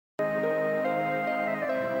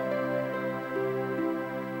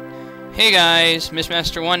Hey guys,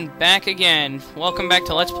 Missmaster1 back again. Welcome back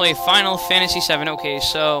to Let's Play Final Fantasy VII. Okay,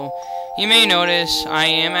 so you may notice I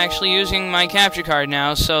am actually using my capture card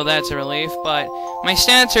now, so that's a relief, but my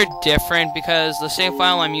stats are different because the save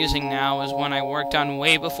file I'm using now is one I worked on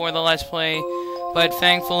way before the Let's Play, but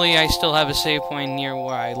thankfully I still have a save point near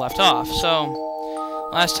where I left off. So,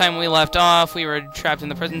 last time we left off, we were trapped in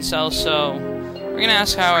the prison cell, so we're gonna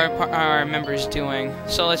ask how our member's doing.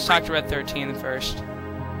 So let's talk to Red 13 first.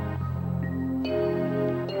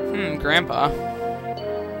 Grandpa.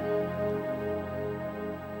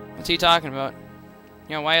 What's he talking about?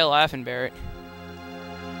 You know, why are you laughing, Barrett?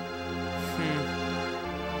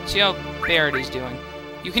 See how Barrett is doing.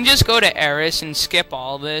 You can just go to Eris and skip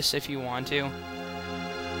all this if you want to.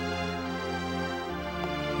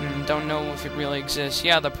 Don't know if it really exists.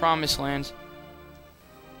 Yeah, the Promised Lands.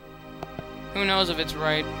 Who knows if it's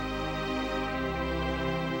right?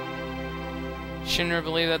 Shinra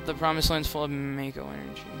believe that the Promised Land's full of Mako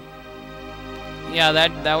energy. Yeah,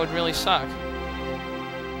 that would really suck.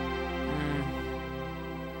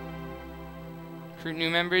 Recruit new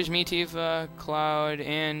members, me, Tifa, Cloud,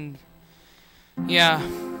 and yeah,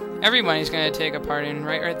 everybody's gonna take a part in,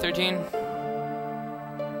 right, Red 13?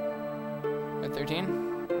 Red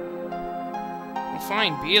 13? Well,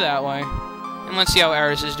 fine, be that way. And let's see how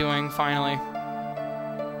Eris is doing, finally.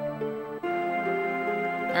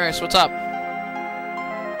 Eris, what's up?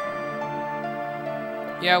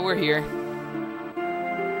 Yeah, we're here.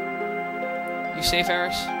 You safe,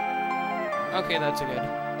 Eris? Okay, that's good.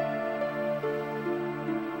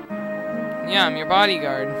 Yeah, I'm your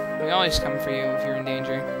bodyguard. We always come for you if you're in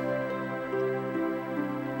danger.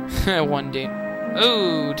 One day.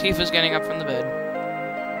 Ooh, Tifa's getting up from the bed.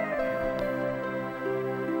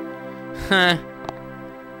 Huh.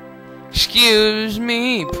 Excuse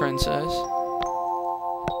me, princess.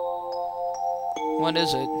 What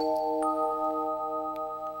is it?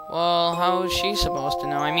 Well, how is she supposed to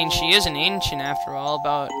know? I mean, she is an ancient, after all,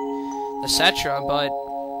 about the Cetra, but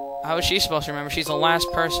how is she supposed to remember? She's the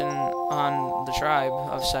last person on the tribe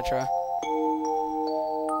of Cetra.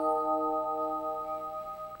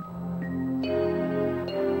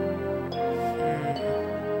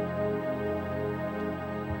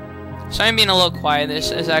 So I'm being a little quiet.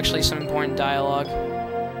 This is actually some important dialogue.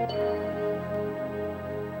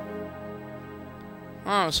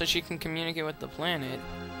 Oh, so she can communicate with the planet.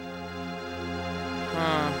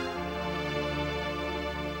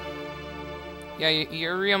 Yeah,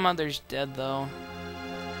 your real mother's dead, though.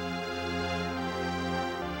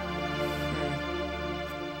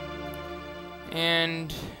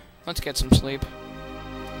 And let's get some sleep.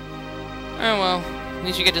 Oh well, at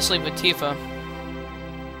least you get to sleep with Tifa.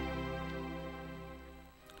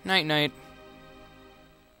 Night-night.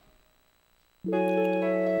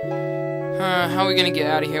 How are we gonna get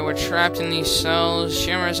out of here? We're trapped in these cells.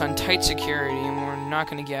 Shimmer's on tight security, and we're not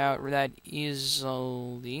gonna get out that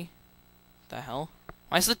easily. The hell?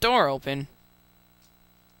 Why is the door open?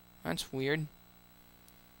 That's weird.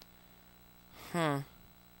 Huh.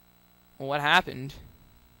 Well, what happened?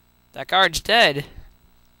 That guard's dead.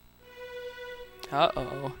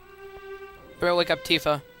 Uh-oh. Bro, wake up,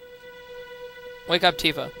 Tifa. Wake up,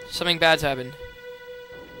 Tifa. Something bad's happened.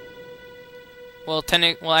 Well,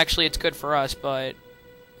 actually, it's good for us, but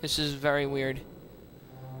this is very weird.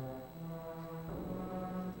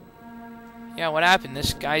 Yeah, what happened?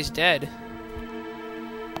 This guy's dead.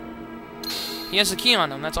 He has the key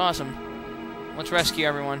on him. That's awesome. Let's rescue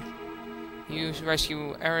everyone. You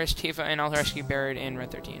rescue Eris, Tifa, and I'll rescue Barrett and Red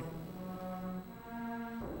 13.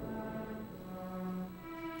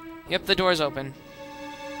 Yep, the door's open.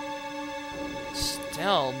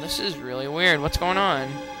 Still, this is really weird. What's going on?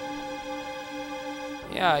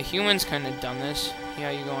 Yeah, humans couldn't have done this.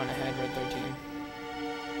 Yeah, you go on ahead, Red 13.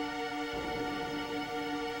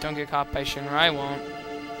 Don't get caught by Shinra, I won't.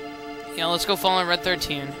 Yeah, let's go follow Red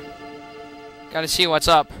 13. Gotta see what's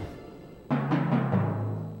up.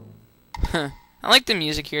 I like the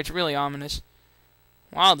music here, it's really ominous.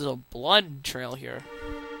 Wow, there's a blood trail here.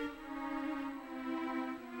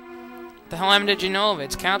 What the hell happened to Genova?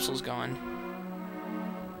 Its capsule's gone.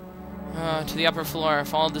 To the upper floor,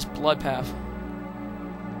 follow this blood path.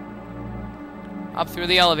 Up through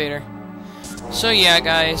the elevator. So yeah,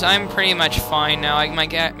 guys, I'm pretty much fine now.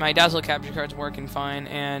 My Dazzle capture card's working fine,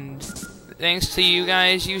 and thanks to you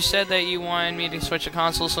guys, you said that you wanted me to switch to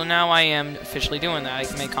console, so now I am officially doing that. I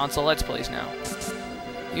can make console Let's Plays now.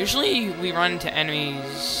 Usually, we run into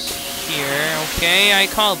enemies here. Okay, I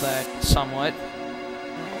called that somewhat.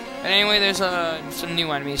 But anyway, there's some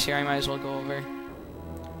new enemies here I might as well go over.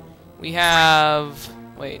 We have...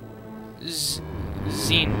 wait.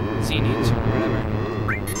 Zenids or whatever.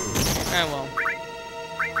 well.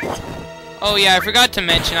 Oh yeah, I forgot to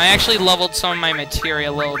mention, I actually leveled some of my materia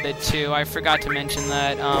a little bit too. I forgot to mention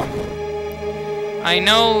that. I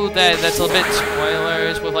know that that's a little bit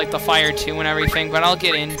spoilers with like the Fire 2 and everything, but I'll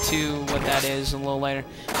get into what that is a little later.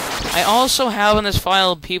 I also have in this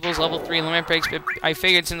file people's level 3 limit breaks, but I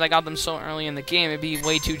figured since I got them so early in the game, it'd be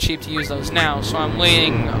way too cheap to use those now, so I'm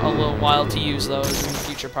waiting a little while to use those in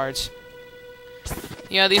future parts.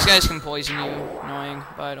 Yeah, these guys can poison you, annoying,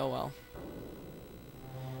 but oh well.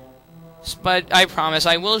 But I promise,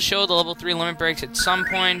 I will show the level 3 limit breaks at some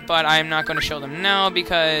point, but I'm not going to show them now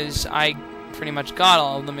because I pretty much got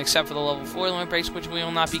all of them except for the level 4 limit breaks, which we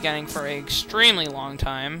will not be getting for an extremely long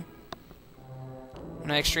time.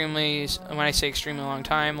 When I say extremely long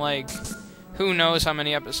time, like, who knows how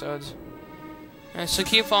many episodes. So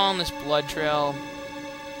keep following this blood trail.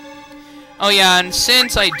 Oh yeah, and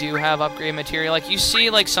since I do have upgrade materia, like you see,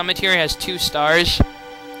 like some materia has 2 stars,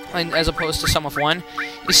 as opposed to some of 1.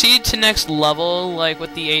 You see to next level, like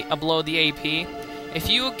with the below the AP, if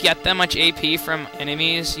you get that much AP from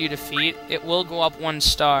enemies you defeat, it will go up 1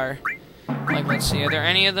 star. Like, let's see, are there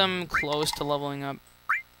any of them close to leveling up?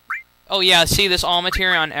 Oh yeah, see this all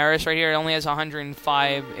materia on Eris right here, it only has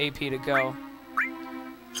 105 AP to go.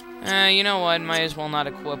 You know what, might as well not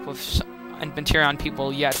equip with materia on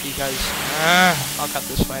people yet, because I'll cut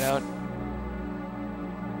this fight out.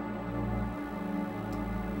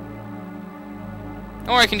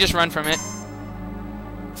 Or I can just run from it.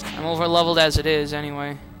 I'm over leveled as it is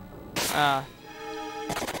anyway. Yeah,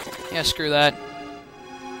 screw that.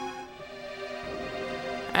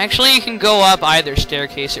 Actually, you can go up either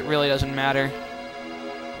staircase, it really doesn't matter.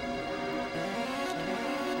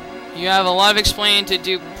 You have a lot of explaining to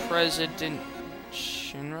do, President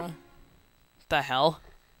Shinra? What the hell?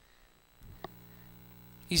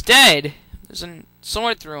 He's dead! There's a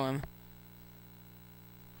sword through him.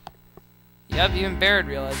 Yep, even Barrett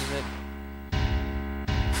realizes it.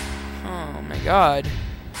 Oh my god.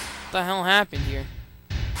 What the hell happened here?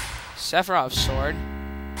 Sephiroth's sword.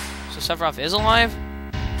 So Sephiroth is alive?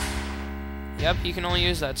 Yep, he can only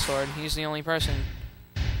use that sword. He's the only person.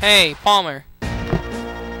 Hey, Palmer.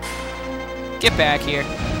 Get back here. We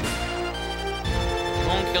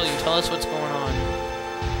won't kill you. Tell us what's going on.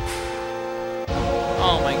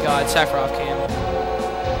 Oh my god, Sephiroth came.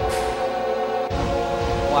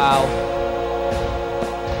 Wow.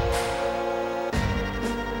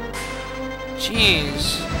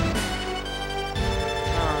 Jeez.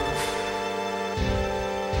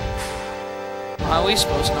 How are we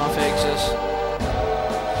supposed to know if it exists?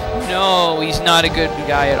 No, he's not a good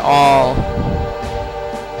guy at all.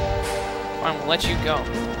 Fine, we'll let you go.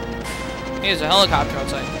 Hey, there's a helicopter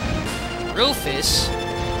outside. Rufus?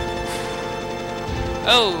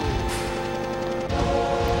 Oh.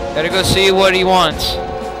 Gotta go see what he wants.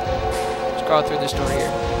 Let's go out through this door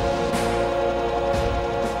here.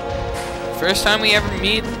 First time we ever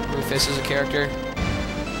meet Rufus as a character.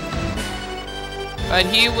 But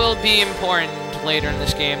he will be important later in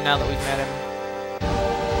this game now that we've met him.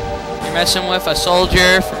 You're messing with a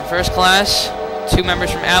soldier from first class, 2 members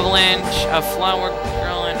from Avalanche, a flower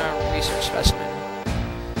girl, and a research specimen.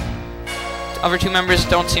 The other 2 members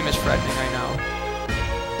don't seem as threatening right now.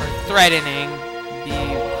 Or threatening, be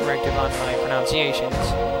corrective on my pronunciations.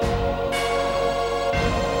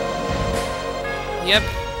 Yep.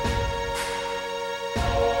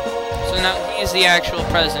 So now he's the actual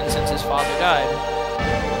president since his father died.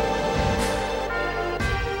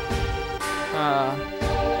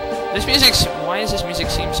 This music, why does this music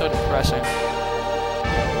seem so depressing?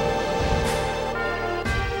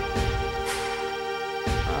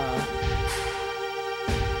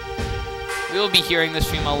 We will be hearing this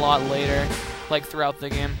theme a lot later, like throughout the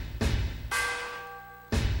game.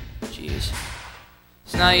 Jeez.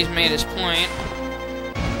 So now he's made his point.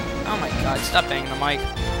 Oh my god, stop banging the mic.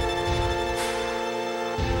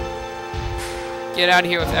 Get out of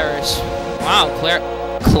here with Eris. Wow, Claire,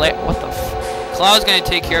 what the f... Cloud's gonna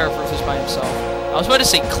take care of Rufus by himself. I was about to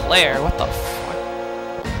say Claire, what the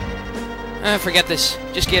fuck? Forget this.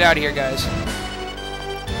 Just get out of here, guys.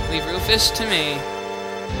 Leave Rufus to me.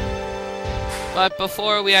 But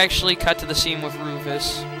before we actually cut to the scene with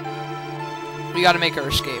Rufus, we gotta make our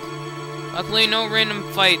escape. Luckily, no random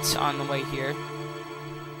fights on the way here.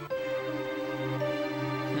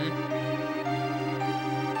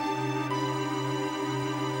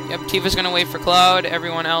 Yep, Tifa's gonna wait for Cloud.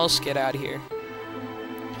 Everyone else, get out of here.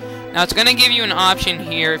 Now, it's gonna give you an option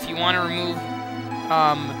here if you want to remove,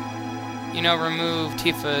 remove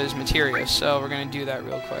Tifa's materia. So we're gonna do that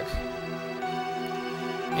real quick.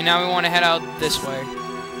 And now we want to head out this way.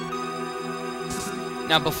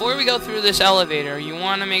 Now, before we go through this elevator, you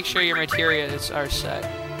want to make sure your materials are set.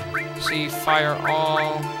 See, fire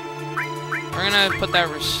all. We're gonna put that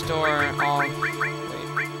restore all. Wait.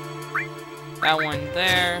 That one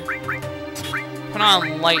there. Put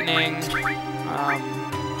on lightning.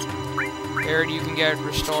 There you can get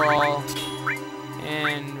restore all.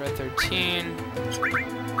 And red 13.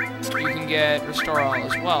 You can get restore all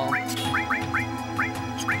as well.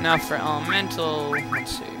 Now for elemental,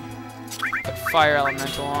 let's see. Put fire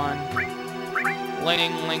elemental on.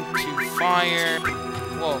 Lightning link to fire.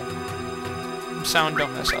 Whoa. Sound,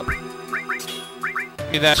 don't mess up.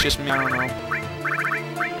 Maybe that's just me, I don't know.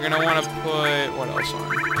 You're gonna want to put what else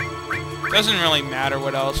on? Doesn't really matter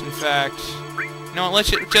what else, in fact. No, let's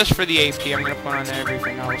just for the AP, I'm gonna put on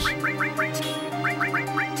everything else.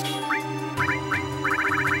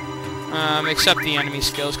 Except the enemy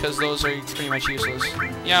skills, because those are pretty much useless.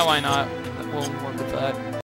 Yeah, why not? We'll work with that.